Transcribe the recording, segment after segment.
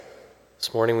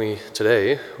This morning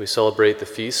today we celebrate the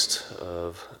feast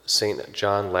of Saint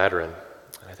John Lateran.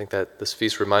 I think that this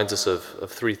feast reminds us of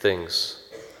three things.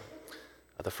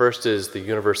 The first is the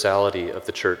universality of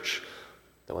the church.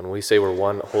 That when we say we're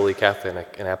one holy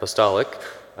Catholic and apostolic,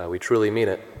 we truly mean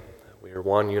it. We are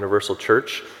one universal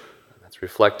church. That's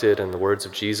reflected in the words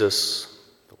of Jesus,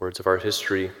 the words of our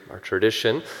history, our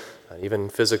tradition, even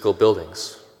physical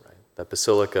buildings. Right? The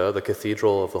basilica, the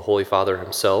cathedral of the Holy Father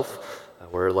himself,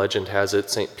 where legend has it,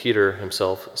 St. Peter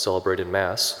himself celebrated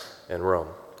Mass in Rome.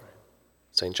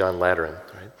 St. John Lateran.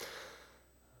 Right? The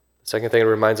second thing it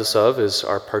reminds us of is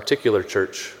our particular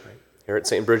church, right? Here at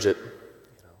St. Bridget.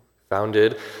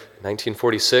 Founded in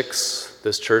 1946,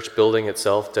 this church building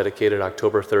itself dedicated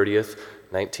October 30th,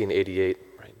 1988.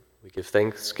 Right? We give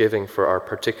thanksgiving for our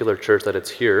particular church that it's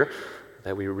here,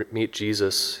 that we meet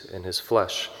Jesus in his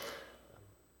flesh.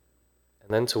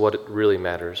 And then to what it really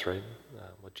matters, right?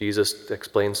 What Jesus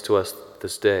explains to us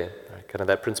this day, right? Kind of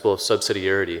that principle of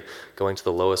subsidiarity, going to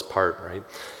the lowest part, right?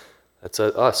 That's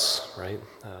us, right?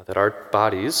 That our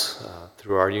bodies,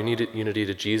 through our unity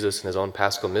to Jesus and his own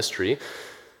paschal mystery,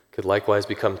 could likewise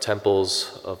become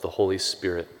temples of the Holy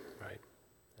Spirit, right?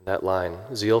 And that line,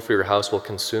 zeal for your house will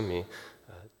consume me,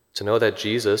 to know that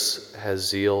Jesus has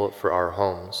zeal for our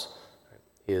homes. Right?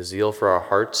 He has zeal for our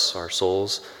hearts, our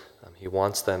souls. He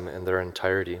wants them in their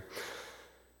entirety.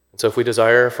 And so if we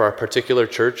desire for our particular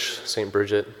church, St.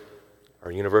 Bridget,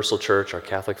 our universal church, our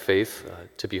Catholic faith,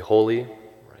 to be holy,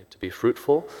 right, to be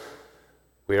fruitful,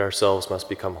 we ourselves must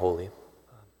become holy.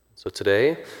 So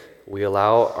today, we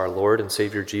allow our Lord and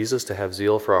Savior Jesus to have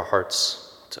zeal for our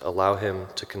hearts, to allow him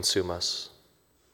to consume us.